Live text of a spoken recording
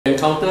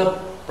encounter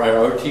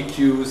priority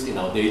queues in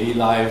our daily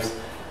lives.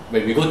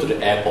 When we go to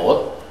the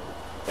airport,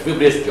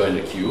 everybody has joined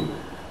the queue,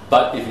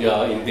 but if you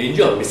are in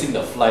danger of missing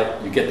the flight,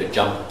 you get the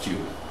jump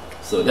queue.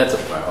 So that's a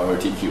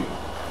priority queue.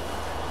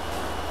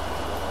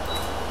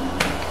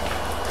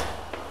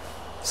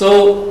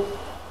 So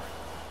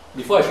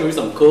before I show you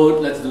some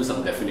code, let's do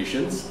some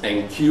definitions.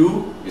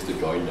 Enqueue is to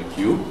join the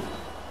queue.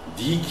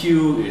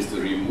 Dequeue is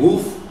to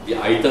remove the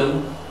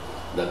item,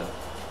 the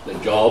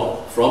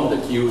job from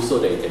the queue so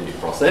that it can be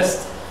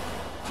processed.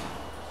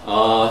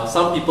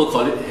 Some people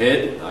call it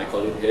head, I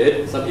call it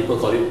head. Some people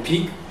call it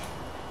peak.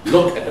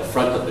 Look at the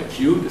front of the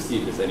queue to see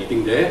if there's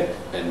anything there,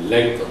 and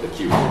length of the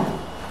queue.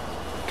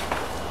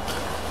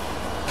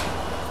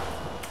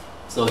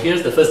 So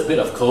here's the first bit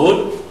of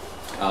code.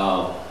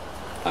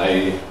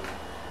 I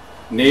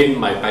named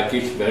my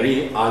package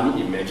very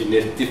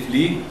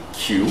unimaginatively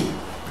queue.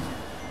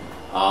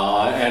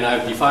 And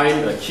I've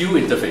defined a queue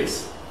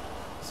interface.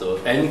 So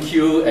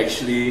enqueue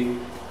actually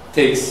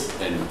takes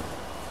an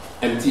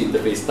empty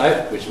interface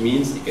type, which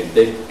means it can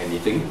take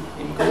anything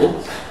in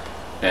Go.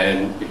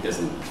 And if there's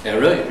an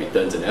error, it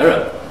returns an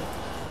error.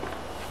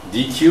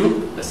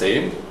 Dequeue, the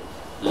same.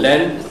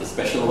 Len is the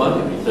special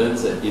one, it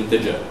returns an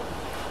integer.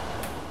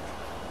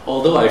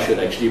 Although I should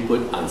actually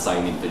put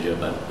unsigned integer,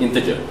 but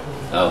integer.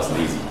 That was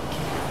lazy.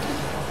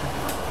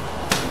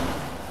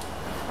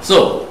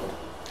 So,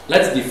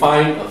 let's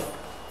define a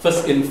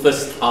first in,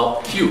 first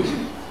out queue.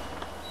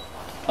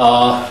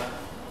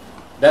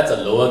 That's a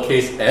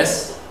lowercase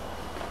s.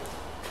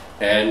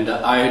 And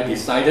I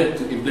decided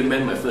to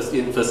implement my first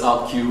in, first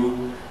out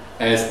queue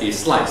as a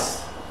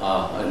slice,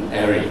 an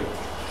array.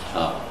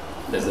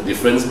 There's a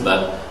difference,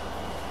 but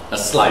a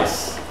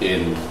slice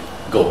in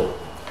Go.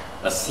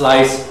 A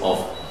slice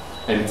of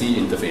empty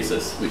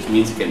interfaces, which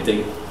means it can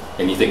take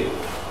anything.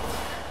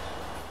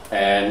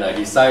 And I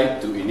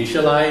decide to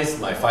initialize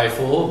my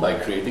FIFO by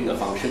creating a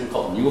function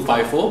called new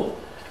FIFO.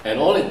 And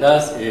all it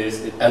does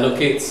is it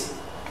allocates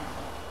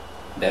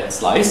that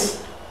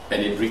slice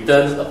and it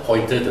returns a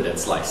pointer to that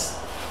slice.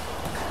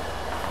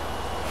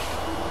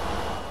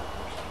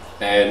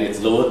 And it's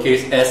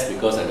lowercase s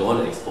because I don't want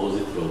to expose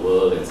it to the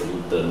world as an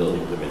internal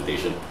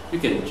implementation. You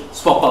can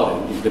swap out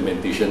an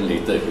implementation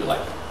later if you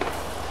like.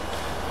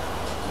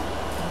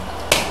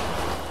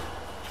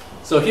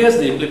 So here's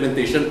the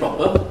implementation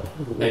proper.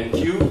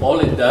 Enqueue, all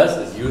it does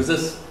is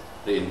uses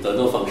the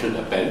internal function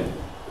append.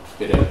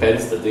 It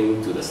appends the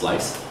thing to the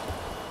slice.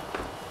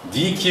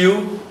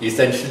 Dequeue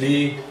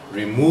essentially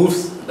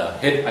removes the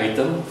head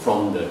item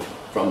from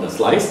the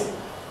slice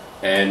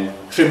and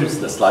trims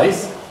the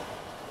slice.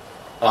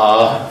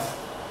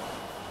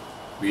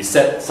 We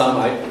set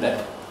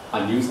that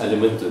unused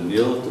element to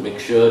nil to make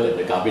sure that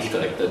the garbage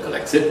collector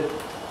collects it.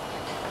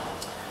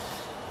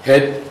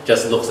 Head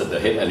just looks at the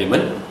head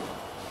element,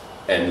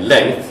 and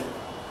length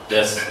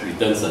just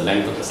returns the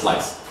length of the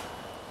slice.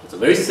 It's a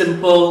very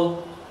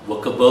simple,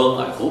 workable,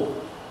 I hope,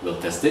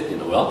 we'll test it in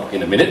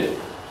a minute,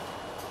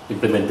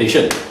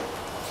 implementation.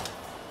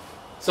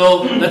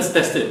 So let's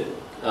test it.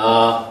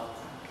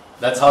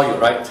 That's how you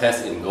write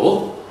tests in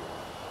Go.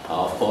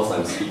 Of course,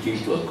 I'm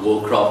speaking to a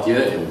Go crowd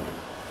here, and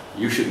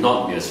you should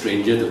not be a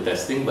stranger to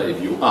testing, but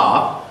if you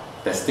are,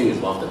 testing is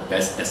one of the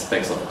best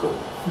aspects of Go.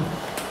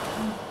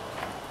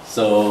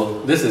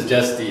 So this is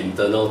just the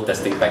internal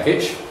testing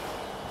package.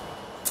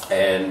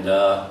 And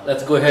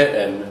let's go ahead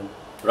and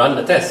run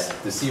the test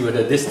to see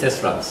whether this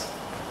test runs.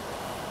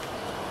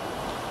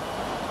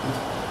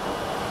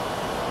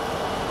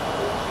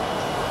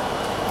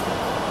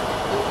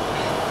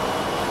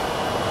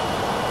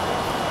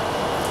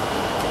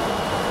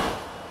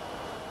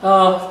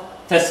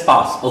 Test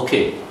pass,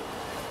 okay.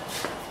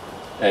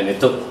 And it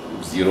took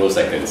 0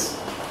 seconds.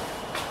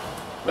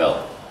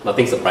 Well,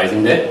 nothing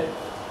surprising there.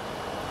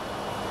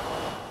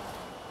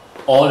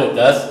 All it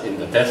does in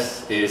the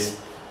test is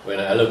when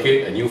I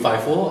allocate a new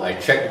FIFO, I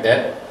check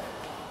that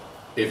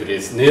if it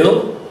is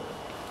nil,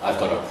 I've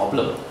got a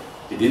problem.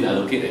 It didn't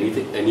allocate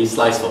any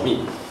slice for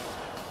me.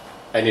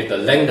 And if the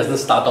length doesn't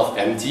start off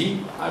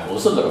empty, I've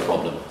also got a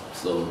problem.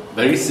 So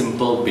very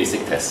simple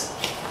basic test.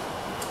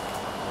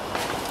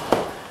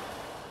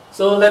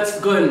 So let's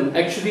go and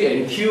actually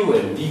enqueue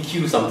and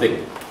dequeue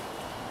something.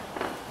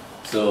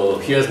 So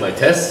here's my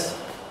test.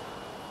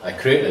 I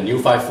create a new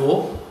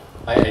FIFO.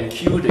 I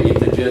enqueue the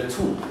integer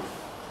 2.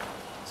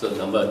 So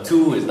number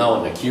 2 is now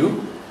on the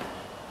queue.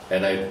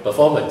 And I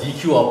perform a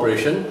dequeue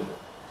operation.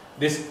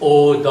 This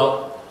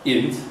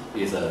o.int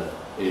is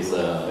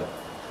a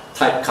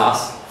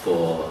typecast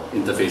for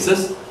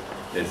interfaces.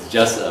 It's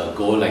just a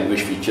Go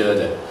language feature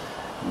that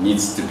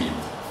needs to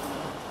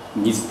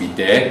be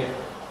there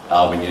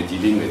when you're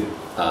dealing with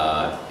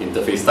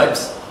interface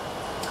types.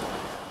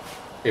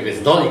 If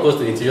it's not equal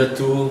to integer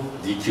 2,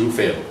 dequeue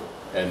fail.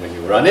 And when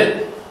you run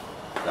it,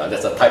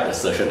 that's a type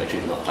assertion,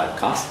 actually not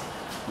typecast.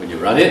 When you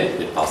run it,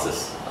 it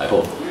passes, I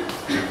hope.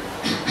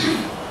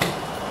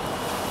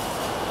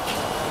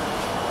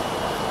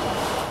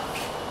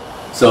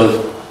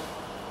 So,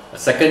 a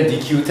second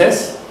dequeue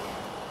test.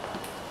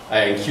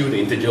 I enqueue the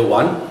integer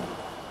 1.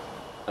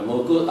 I'm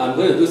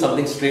going to do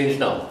something strange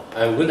now.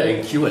 I'm going to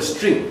enqueue a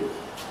string.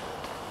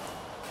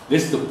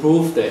 This to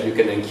prove that you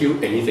can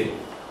enqueue anything.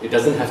 It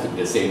doesn't have to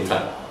be the same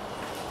type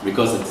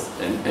because it's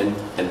an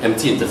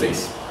empty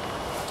interface.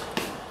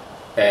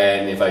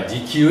 And if I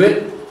dequeue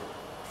it,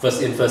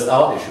 first in, first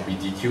out, it should be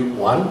dequeued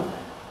 1.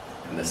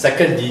 And the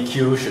second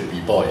dequeue should be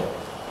boy.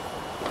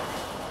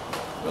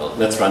 Well,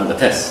 let's run the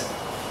test.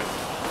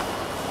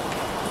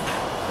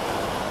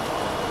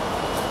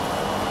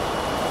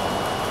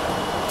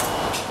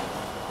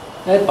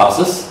 It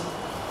passes.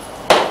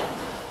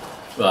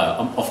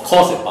 Well, of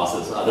course it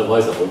passes,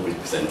 otherwise I won't be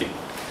presenting.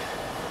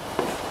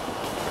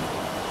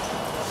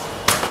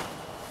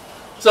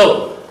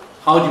 So,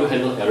 how do you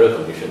handle error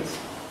conditions?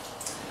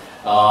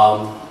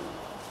 I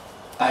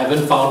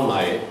haven't found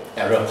my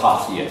error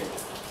path yet.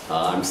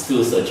 I'm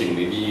still searching.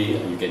 Maybe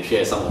you can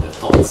share some of the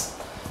thoughts.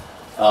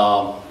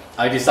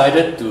 I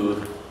decided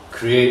to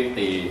create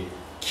a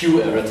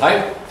queue error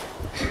type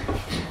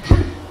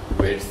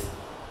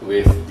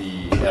with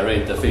the error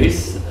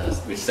interface,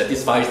 which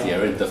satisfies the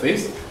error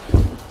interface.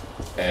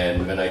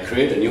 And when I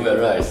create a new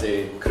error, I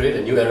say create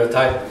a new error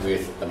type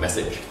with a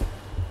message.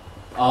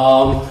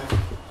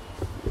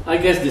 I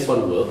guess this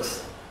one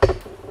works.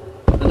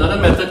 Another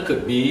method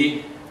could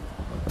be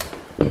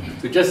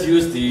to just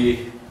use the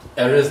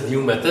errors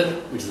new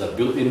method, which is a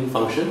built-in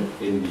function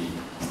in the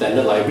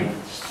standard library.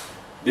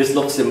 This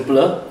looks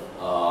simpler.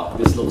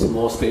 This looks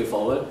more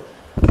straightforward.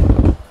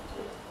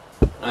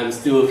 I'm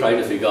still trying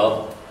to figure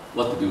out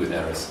what to do with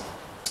errors.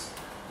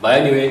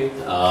 But anyway,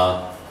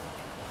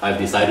 I've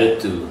decided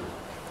to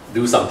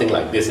do something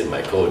like this in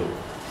my code.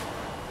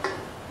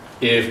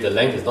 If the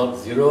length is not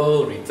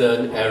 0,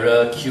 return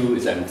error, queue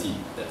is empty,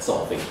 that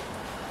sort of thing.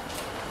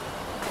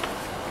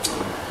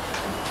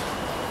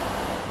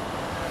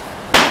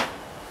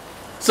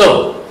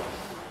 So,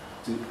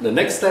 the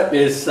next step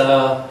is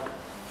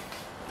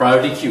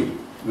priority queue,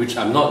 which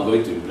I'm not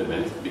going to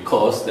implement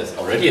because there's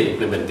already an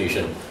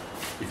implementation.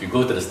 If you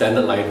go to the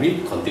standard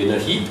library, container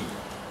heap,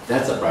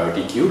 that's a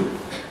priority queue.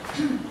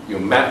 You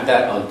map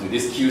that onto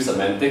this queue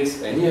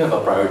semantics and you have a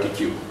priority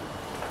queue.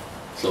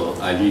 So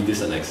I leave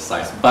this an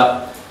exercise.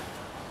 But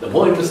the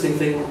more interesting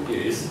thing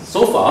is,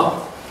 so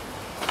far,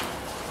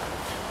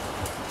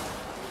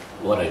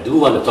 what I do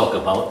want to talk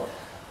about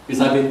is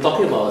I've been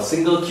talking about a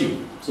single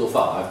queue. So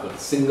far, I've got a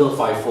single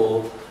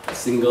FIFO, a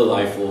single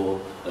LIFO,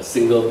 a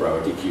single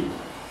priority queue.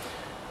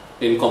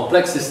 In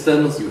complex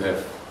systems, you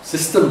have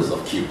systems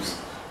of queues,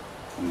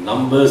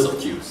 numbers of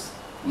queues,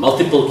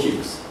 multiple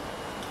queues.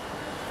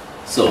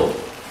 So,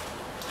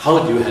 how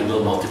do you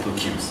handle multiple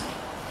queues?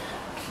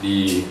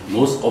 The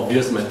most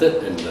obvious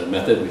method, and the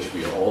method which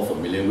we are all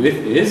familiar with,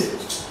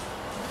 is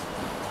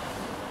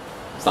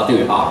starting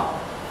with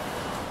R.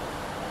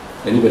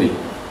 Anybody?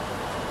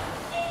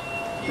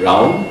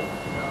 RoundRobin.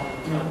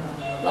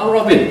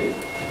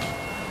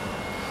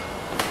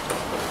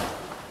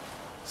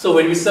 So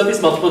when we service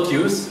multiple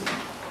queues,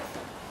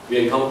 we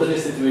encounter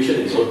this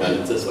situation in load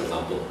balancers, for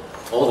example,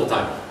 all the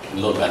time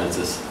in load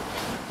balancers.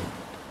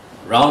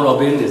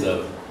 RoundRobin is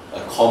a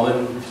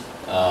common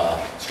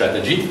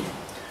strategy.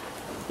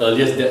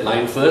 Earliest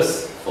deadline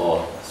first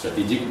for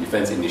strategic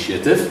defense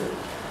initiative.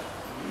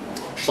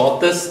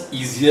 Shortest,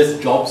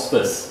 easiest jobs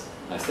first.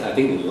 I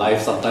think in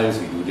life sometimes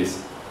we do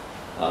this.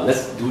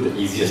 Let's do the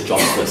easiest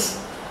jobs first.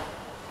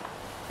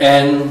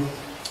 And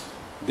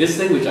this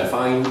thing which I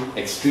find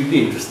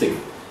extremely interesting,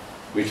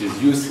 which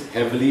is used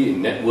heavily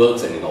in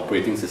networks and in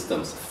operating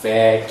systems,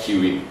 fair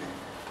queuing.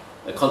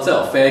 The concept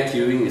of fair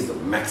queuing is to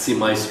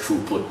maximize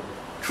throughput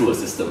through a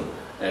system.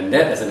 And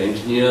that, as an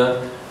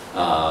engineer,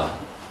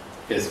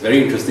 is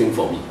very interesting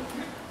for me.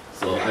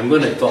 So I'm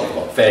going to talk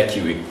about fair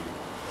queuing.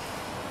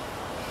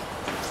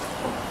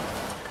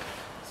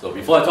 So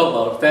before I talk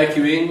about fair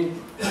queuing,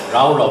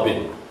 round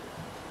robin.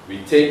 We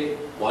take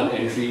one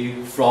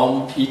entry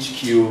from each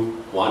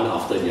queue, one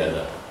after the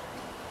other.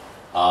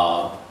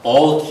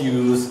 All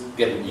queues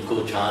get an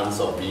equal chance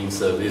of being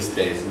serviced.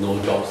 There is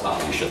no job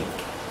starvation.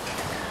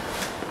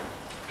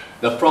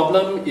 The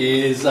problem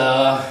is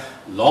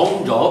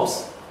long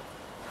jobs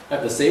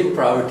have the same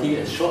priority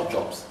as short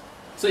jobs.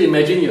 So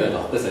imagine you're at a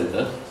hawker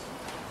center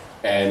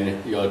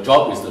and your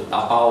job is to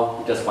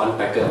tapao just one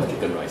packet of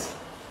chicken rice.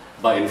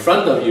 But in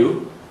front of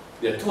you,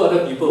 there are two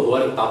other people who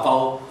want to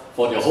tapao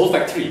for their whole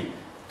factory,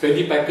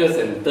 20 packets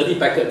and 30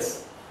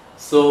 packets.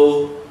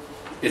 So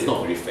it's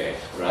not very fair,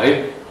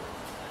 right?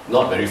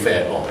 Not very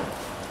fair at all.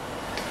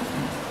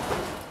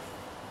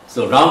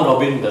 So round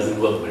robin doesn't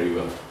work very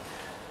well.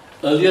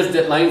 Earliest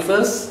deadline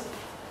first.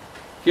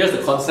 Here's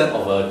the concept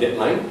of a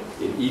deadline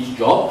in each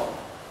job.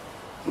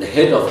 The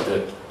head of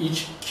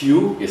each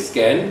queue is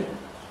scanned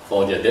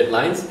for their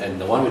deadlines, and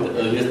the one with the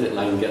earliest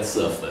deadline gets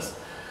served first.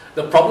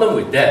 The problem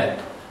with that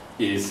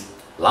is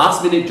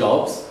last minute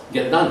jobs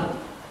get done.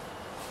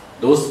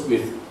 Those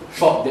with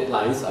short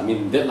deadlines, I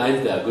mean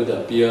deadlines that are going to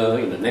appear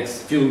in the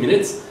next few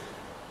minutes,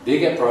 they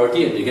get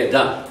priority and they get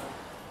done.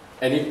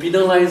 And it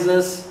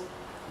penalizes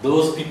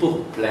those people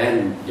who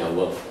plan their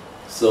work.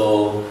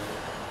 So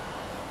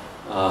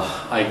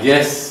I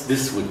guess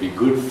this would be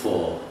good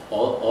for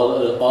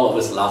all of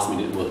us last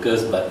minute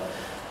workers, but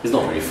it's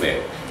not very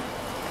fair.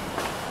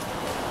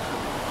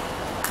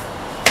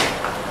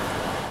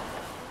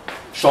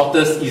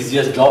 Shortest,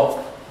 easiest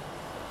job.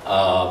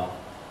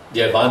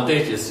 The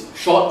advantage is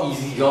short,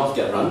 easy jobs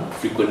get run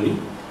frequently.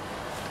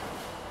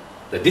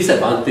 The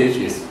disadvantage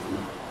is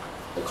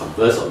the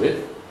converse of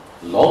it.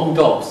 Long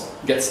jobs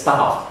get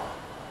staffed.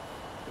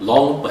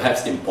 Long,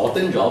 perhaps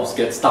important jobs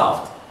get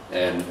staffed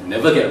and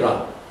never get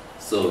run.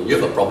 So you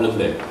have a problem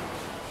there.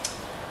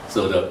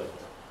 So the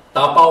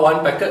tapao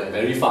 1 packet,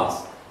 very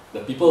fast.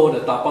 The people who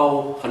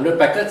tapao 100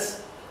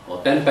 packets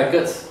or 10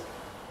 packets,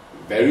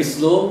 very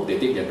slow, they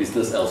take their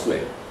business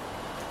elsewhere.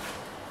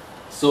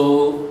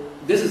 So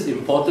this is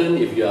important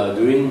if you are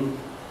doing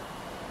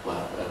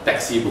a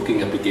taxi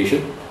booking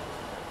application,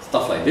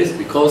 stuff like this,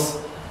 because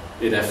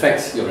it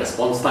affects your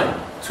response time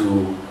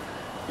to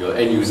your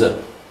end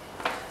user.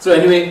 So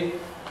anyway,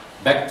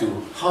 back to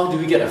how do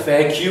we get a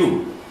fair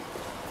queue?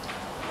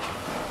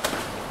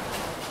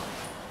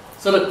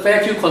 So the fair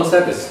queue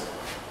concept is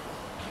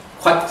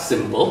quite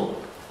simple.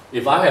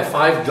 If I have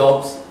 5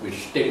 jobs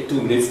which take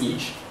 2 minutes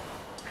each,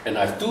 and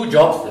I have 2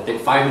 jobs that take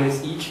 5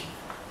 minutes each,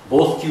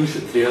 both queues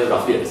should clear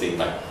roughly at the same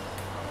time.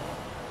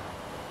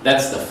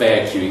 That's the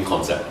fair queuing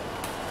concept.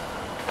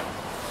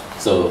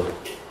 So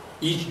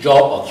each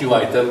job or queue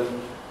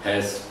item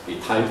has a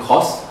time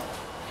cost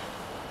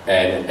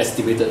and an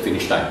estimated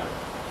finish time.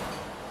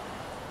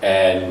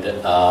 And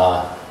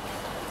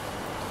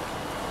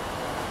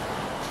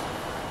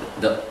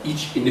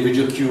each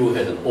individual queue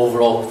has an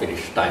overall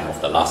finish time of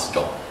the last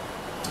job.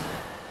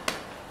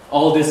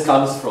 All this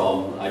comes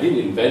from, I didn't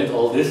invent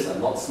all this,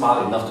 I'm not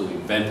smart enough to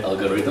invent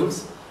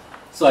algorithms.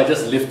 So I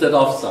just lifted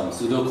off some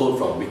pseudocode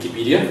from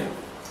Wikipedia,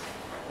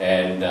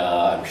 and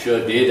I'm sure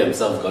they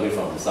themselves got it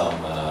from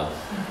some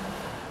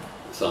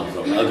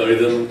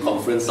algorithm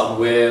conference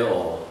somewhere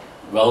or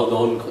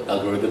well-known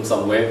algorithm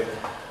somewhere.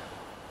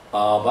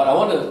 But I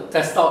want to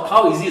test out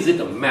how easy is it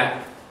to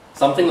map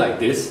something like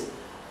this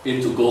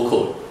into Go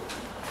code.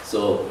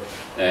 So,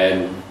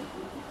 and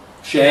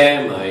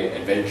share my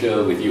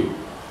adventure with you,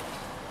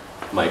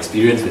 my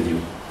experience with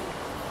you.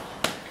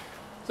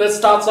 So it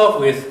starts off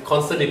with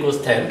constant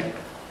equals 10.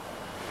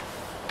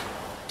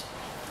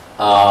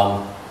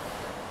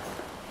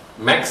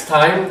 Max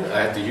time,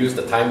 I have to use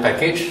the time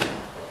package.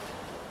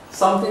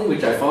 Something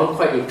which I found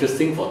quite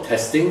interesting for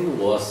testing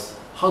was,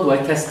 how do I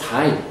test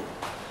time?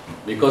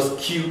 Because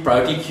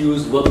priority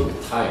queues work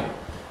with time.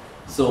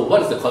 So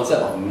what is the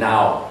concept of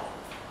now?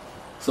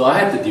 So I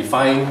had to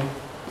define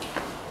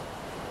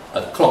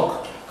a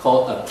clock,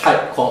 a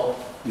type called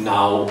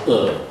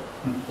now-er,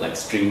 like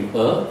string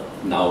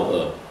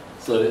now-er.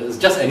 So it's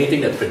just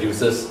anything that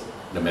produces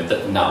the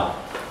method now.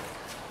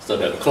 So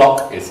the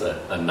clock is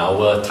a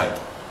now-er type.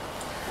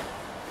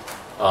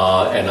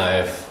 And I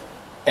have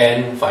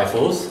n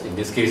FIFOs, in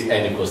this case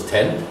n equals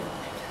 10.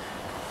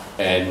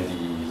 And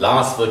the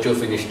last virtual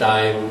finish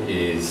time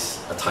is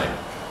a time.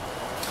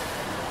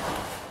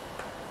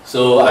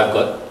 So I've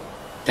got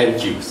 10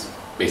 queues,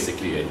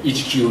 basically, and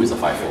each queue is a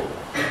FIFO.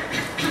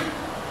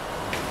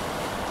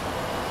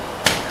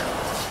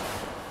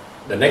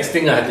 The next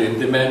thing I had to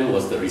implement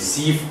was the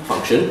receive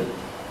function.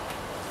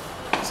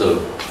 So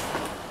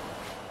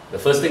the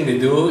first thing they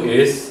do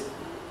is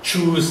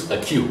choose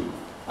a queue.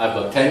 I've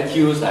got 10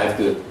 queues, I have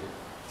to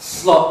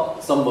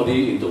slot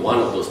somebody into one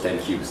of those 10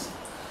 queues.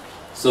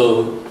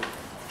 So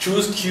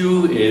choose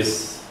queue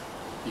is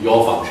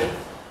your function.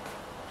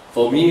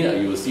 For me,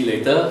 you will see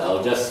later,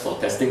 I'll just, for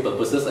testing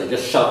purposes, I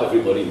just shove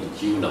everybody into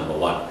queue number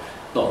 1.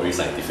 Not very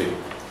scientific.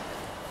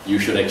 You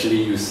should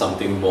actually use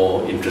something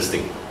more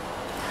interesting.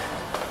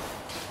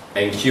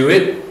 And queue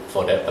it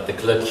for that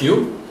particular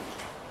queue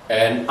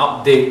and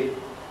update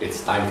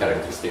its time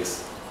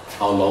characteristics,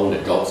 how long the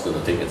job is going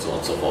to take, and so on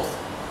and so forth.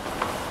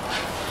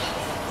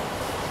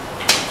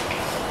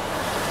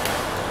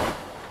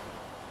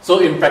 So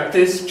in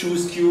practice,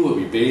 choose queue will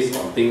be based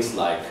on things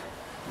like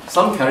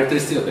some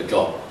characteristic of the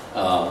job.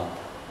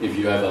 If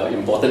you have an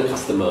important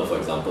customer, for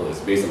example, it's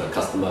based on a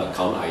customer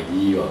account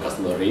ID or a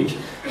customer range,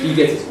 he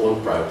gets his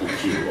own priority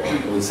queue or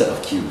his own set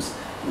of queues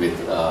with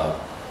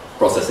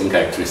processing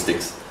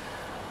characteristics.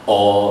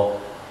 Or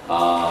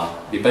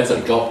depends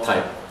on job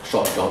type,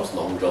 short jobs,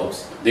 long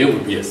jobs, they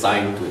would be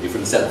assigned to a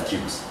different set of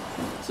queues.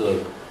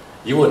 So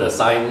you would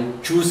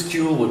assign, choose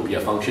queue would be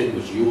a function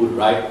which you would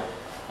write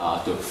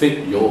to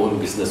fit your own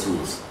business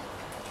rules.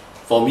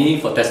 For me,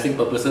 for testing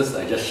purposes,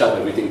 I just shove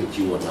everything to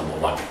queue number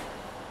 1.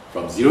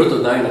 From 0 to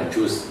 9, I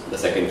choose the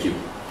second queue.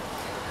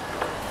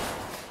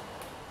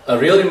 A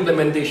real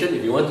implementation,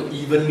 if you want to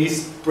evenly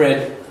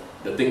spread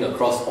the thing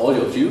across all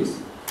your queues,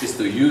 is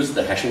to use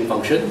the hashing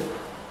function.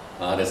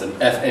 There's an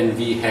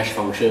FNV hash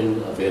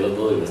function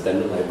available in the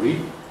standard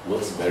library.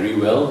 Works very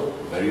well,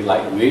 very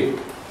lightweight.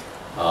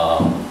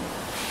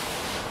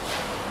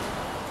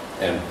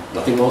 And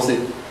nothing wrong with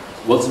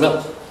it. Works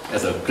well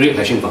as a great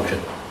hashing function.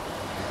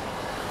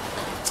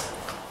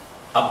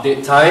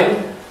 Update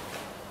time,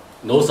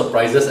 no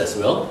surprises as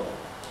well.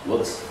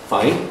 Works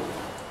fine.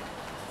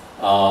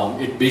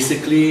 It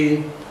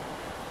basically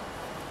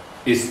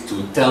is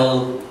to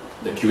tell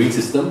the queuing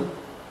system,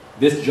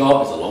 this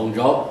job is a long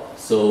job,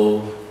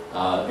 so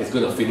it's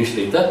going to finish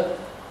later,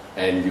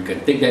 and you can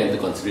take that into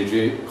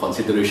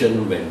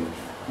consideration when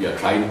you are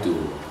trying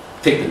to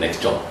take the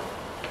next job.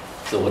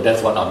 So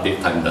that's what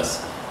update time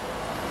does.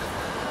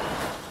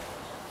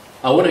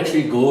 I won't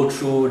actually go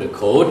through the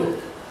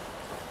code,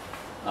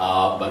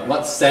 but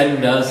what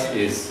send does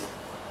is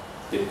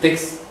it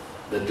takes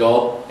the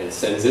job and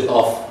sends it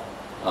off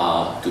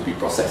to be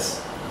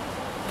processed.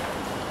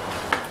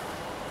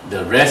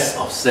 The rest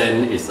of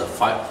send is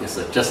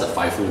just a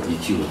FIFO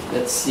DQ.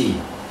 Let's see,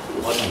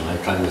 what am I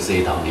trying to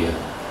say down here?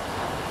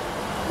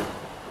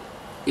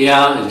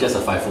 Yeah, it's just a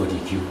FIFO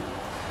DQ.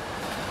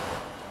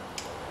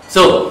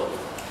 So,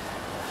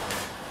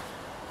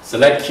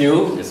 select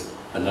queue is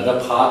another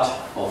part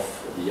of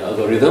the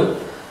algorithm.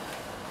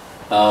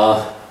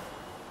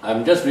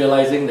 I'm just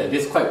realizing that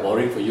this is quite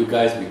boring for you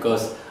guys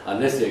because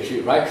unless you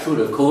actually write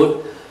through the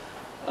code,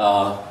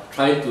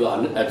 trying to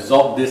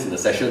absorb this in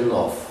this session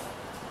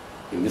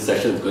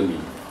is going to be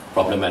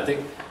problematic.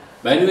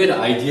 But anyway, the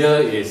idea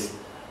is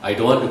I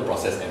don't want to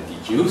process empty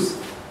queues,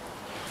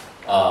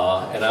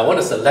 and I want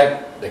to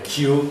select the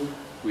queue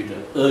with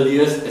the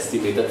earliest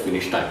estimated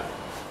finish time.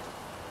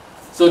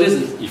 So this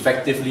is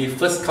effectively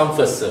first come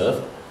first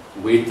serve,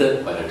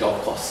 weighted by the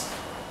job cost.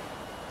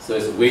 So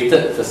it's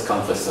weighted first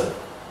come first serve.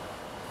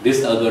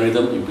 This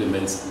algorithm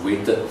implements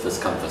weighted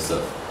first come first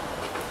serve,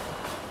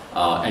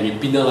 and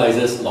it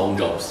penalizes long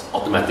jobs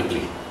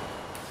automatically,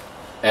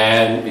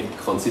 and it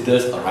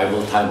considers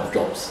arrival time of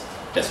jobs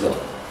as well.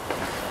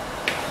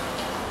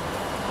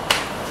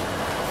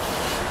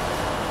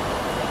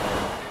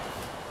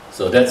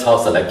 So that's how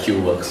select queue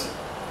works.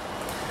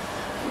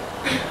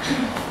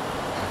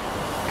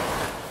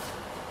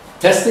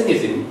 Testing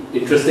is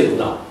interesting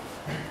now.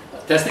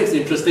 Testing is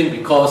interesting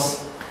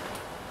because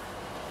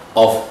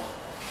of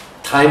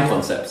time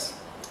concepts.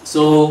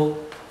 So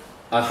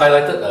I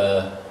highlighted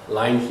a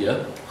line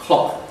here,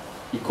 clock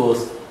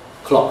equals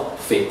clock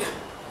fake.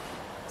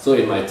 So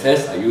in my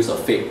test, I use a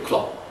fake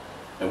clock.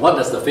 And what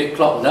does the fake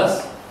clock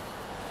does?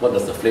 What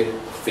does the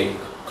fake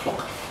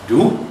clock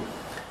do?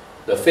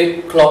 The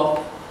fake clock,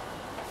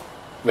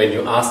 when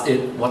you ask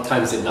it, what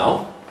time is it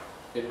now?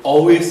 It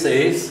always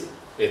says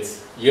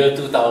it's year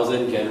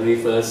 2000, January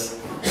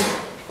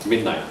 1st,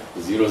 midnight,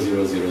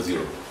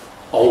 0000,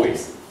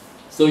 always.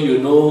 So you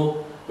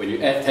know when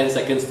you add 10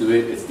 seconds to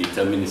it, it's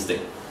deterministic.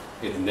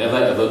 It's never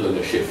ever going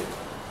to shift.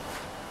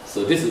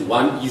 So this is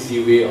one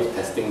easy way of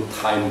testing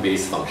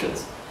time-based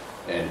functions.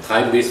 And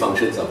time-based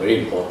functions are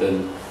very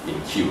important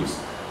in queues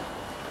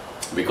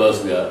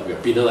because we are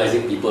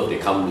penalizing people if they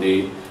come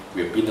late,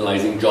 we are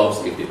penalizing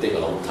jobs if they take a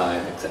long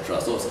time, etc.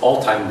 So it's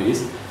all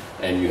time-based,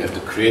 and you have to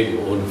create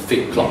your own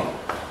fake clock.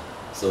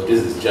 So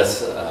this is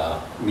just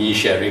me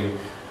sharing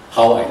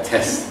how I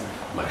test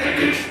my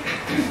package.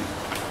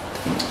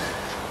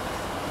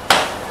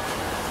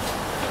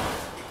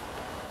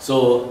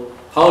 So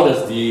how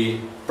does the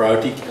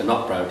priority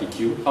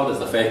queue, how does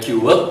the fair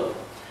queue work?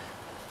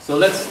 So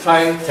let's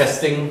try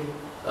testing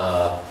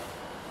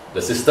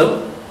the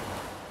system.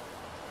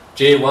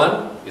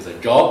 J1 is a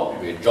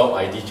job with job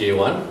ID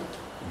J1.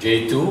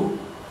 J2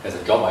 has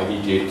a job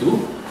ID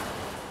J2.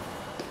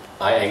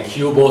 I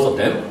enqueue both of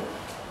them,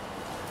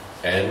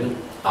 and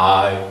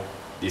I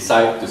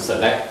decide to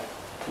select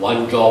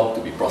one job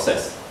to be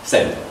processed,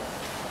 send.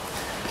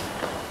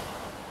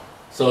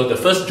 So the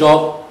first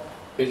job,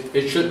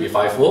 it should be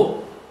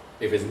FIFO.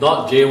 If it's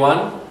not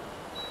J1,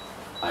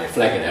 I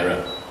flag an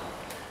error.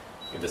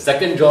 If the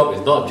second job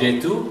is not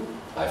J2,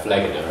 I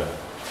flag an error.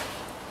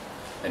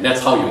 And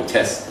that's how you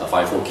test a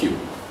FIFO queue.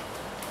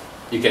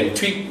 You can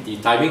tweak the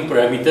timing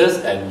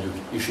parameters and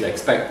you should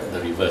expect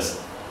the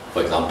reverse,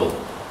 for example.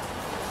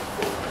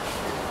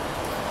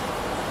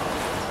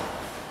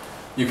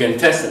 You can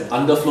test an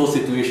underflow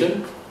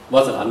situation.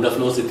 What's an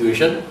underflow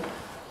situation?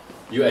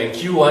 You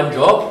enqueue one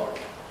job,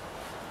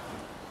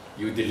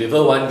 you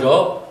deliver one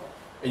job,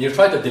 and you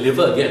try to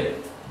deliver again.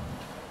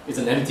 It's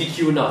an empty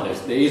queue now.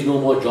 There is no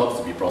more jobs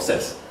to be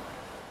processed.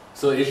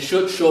 So it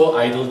should show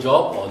idle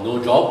job or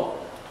no job.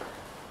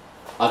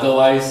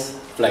 Otherwise,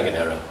 flag an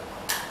error.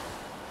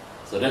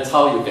 So that's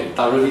how you can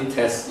thoroughly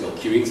test your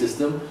queuing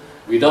system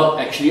without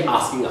actually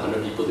asking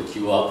 100 people to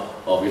queue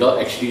up or without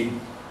actually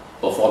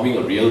performing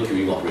a real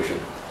queuing operation.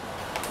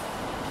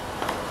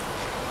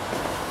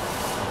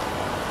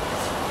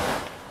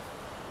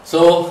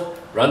 So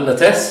run the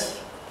test.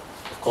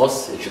 Of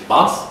course, it should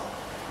pass.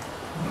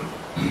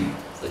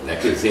 It's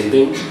exactly the same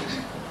thing.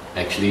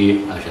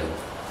 Actually, I shall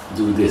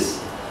do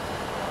this.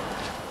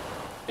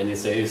 And it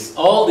says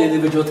all the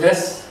individual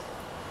tests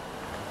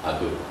are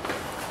good.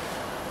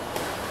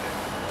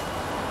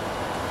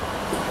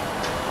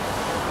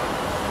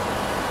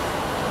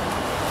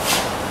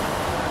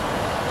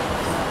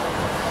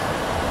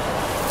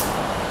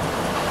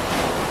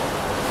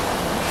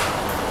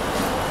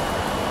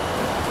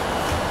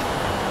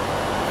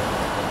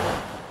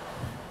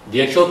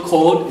 The actual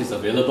code is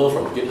available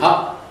from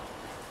GitHub.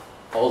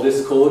 All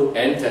this code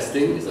and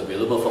testing is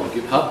available from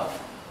GitHub.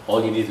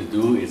 All you need to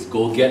do is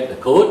go get the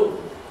code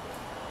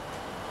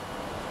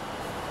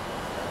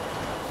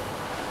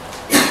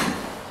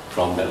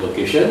from that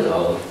location.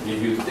 I'll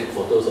leave you to take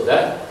photos of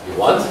that if you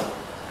want,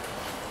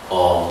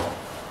 or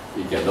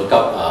you can look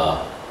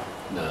up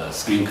the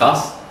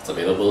screencast. It's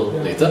available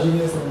later.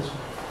 Engineers.SG.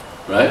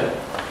 Right?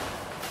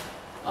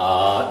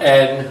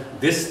 And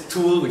this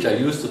tool which I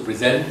use to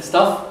present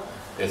stuff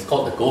is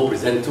called the Go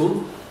Present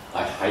tool.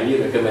 I highly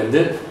recommend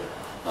it.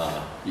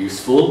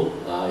 Useful.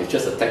 It's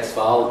just a text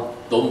file.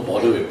 Don't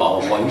bother with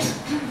PowerPoint.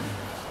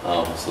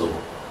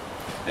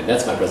 And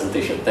that's my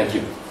presentation. Thank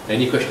you.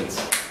 Any questions?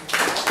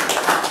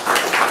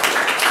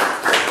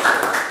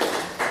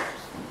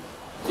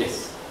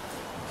 Yes.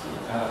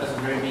 At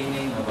the very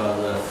beginning about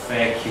the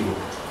fair queue,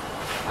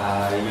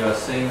 you are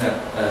saying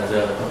that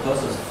the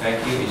purpose of the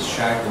fair queue is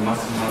try to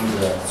maximize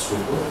the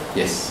throughput.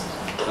 Yes.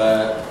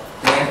 But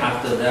then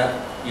after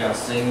that, you are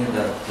saying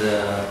that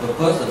the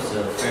purpose of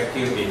the fair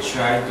queue is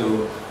try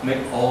to make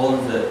all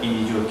the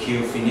individual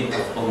queue finish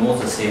at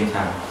almost the same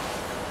time.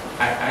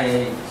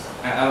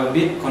 I'm a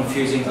bit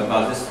confusing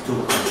about this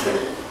two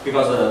concepts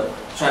because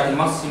try to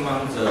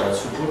maximize the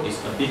throughput is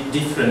a bit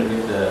different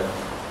with the.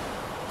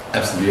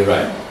 Absolutely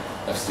right.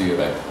 Absolutely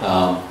right.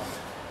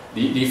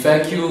 The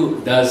fair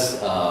queue does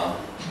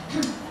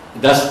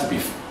to be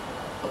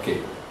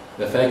okay.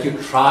 The fair queue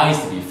tries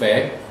to be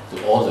fair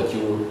to all the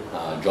queue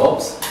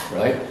jobs,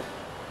 right?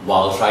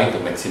 While trying to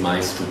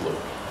maximize throughput.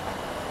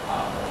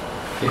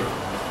 Okay.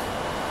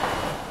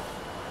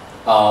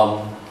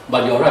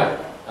 But you're right.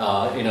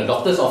 In a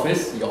doctor's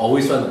office, you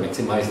always want to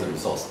maximize the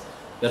resource.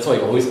 That's why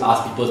you always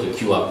ask people to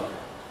queue up.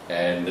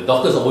 And the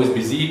doctor's always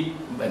busy,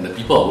 and the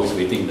people are always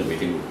waiting in the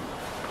waiting room.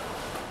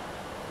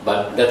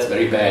 But that's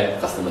very bad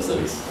customer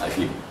service, I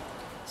feel.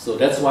 So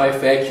that's why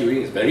fair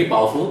queuing is very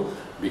powerful,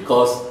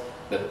 because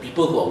the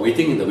people who are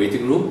waiting in the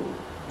waiting room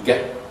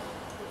get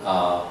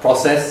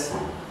processed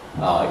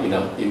in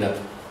a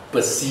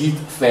perceived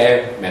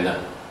fair manner.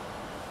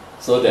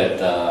 So that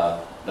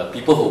the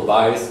people who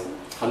buys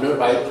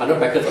 100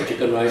 packets of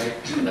chicken rice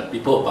and the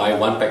people who buy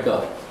 1 packet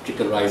of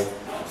chicken rice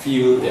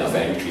feel they are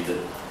fairly treated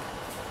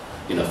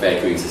in a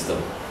fair queuing system.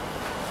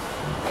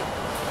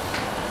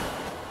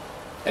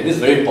 And this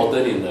is very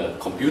important in a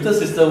computer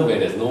system where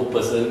there's no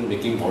person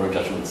making moral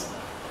judgments.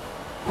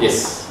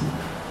 Yes?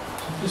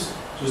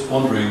 Just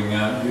wondering,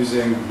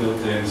 using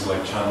built-ins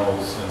like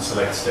channels and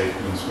select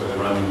statements where they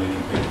randomly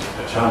can pick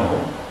a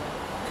channel,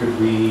 could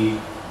we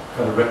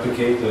kind of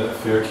replicate a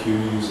fair queue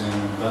using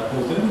that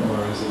built-in,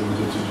 or is it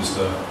limited to just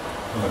a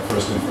kind of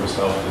first in, first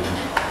out built-in?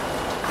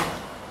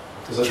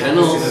 Because I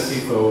see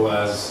the FIFO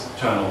as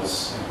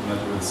channels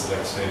implemented with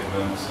select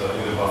statement,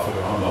 either buffered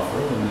or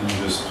unbuffered, and then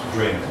you just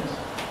drain it.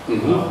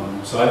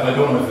 Mm-hmm. So I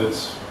don't know if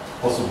it's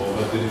possible,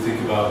 but did you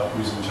think about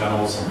using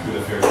channels and could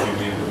a fair queue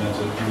be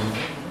implemented using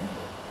it?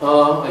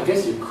 I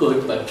guess you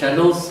could, but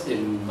channels,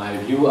 in my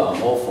view, are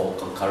more for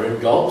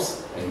concurrent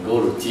jobs and Go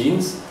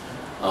routines.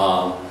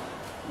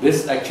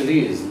 This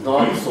actually is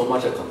not so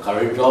much a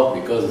concurrent job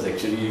because it's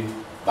actually,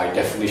 by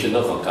definition,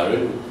 not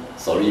concurrent.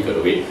 Sorry, you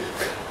gotta wait.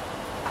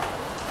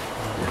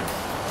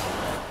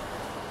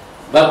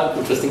 But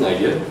interesting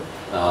idea.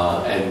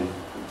 And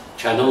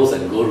channels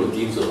and Go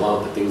routines were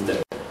one of the things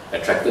that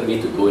attracted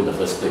me to Go in the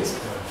first place.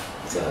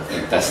 It's a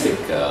fantastic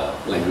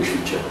language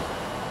feature.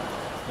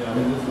 Yeah, I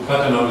mean, the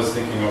pattern I was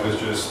thinking of is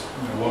just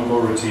one Go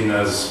routine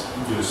as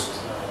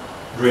just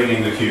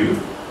draining the queue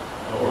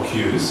or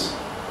queues,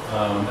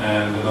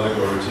 and another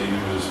Go routine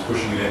was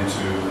pushing it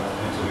into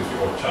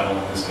the channel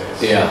in this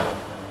case. Yeah,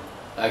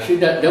 actually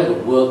that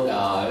would work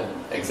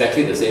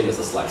exactly the same as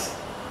a slice.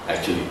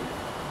 Actually.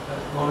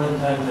 But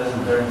moment time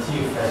doesn't guarantee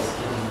you fast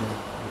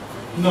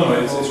queuing. No,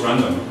 it's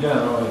random. Yeah,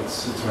 no,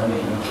 it's random.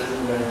 It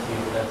doesn't guarantee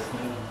you fast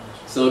queuing.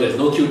 So there's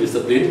no queue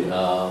discipline,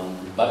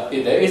 but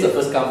there is a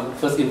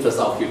first in first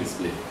out queue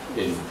discipline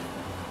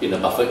in a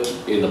buffer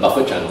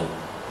channel.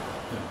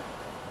 Yeah.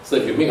 So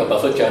if you make a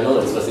buffer channel,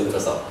 it's first in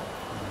first out.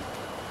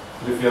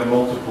 But if you have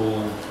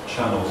multiple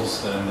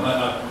channels, then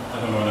I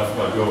don't know enough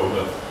about Go,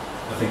 but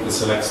I think the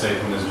select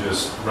statement is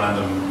just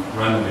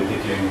randomly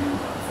picking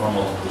from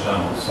multiple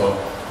channels. So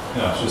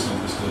yeah, I was just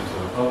interested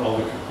to.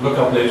 I'll look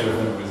up later if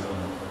anybody's done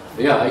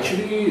it. Yeah,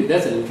 actually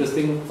that's an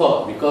interesting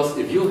thought, because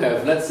if you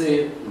have, let's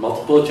say,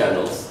 multiple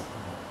channels,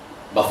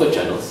 buffer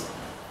channels,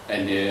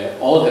 and they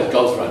all have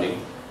jobs running,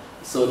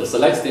 so the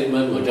select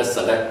statement will just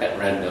select at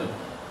random,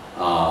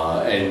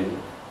 and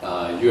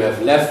you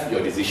have left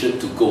your decision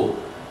to go,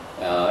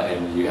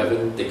 and you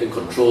haven't taken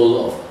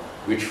control of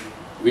which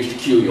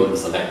queue you want to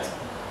select.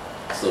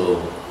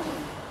 So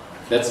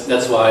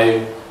that's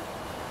why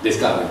this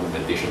kind of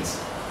implementations.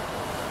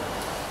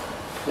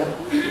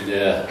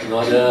 Yeah.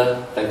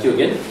 Thank you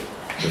again.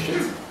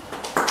 Questions?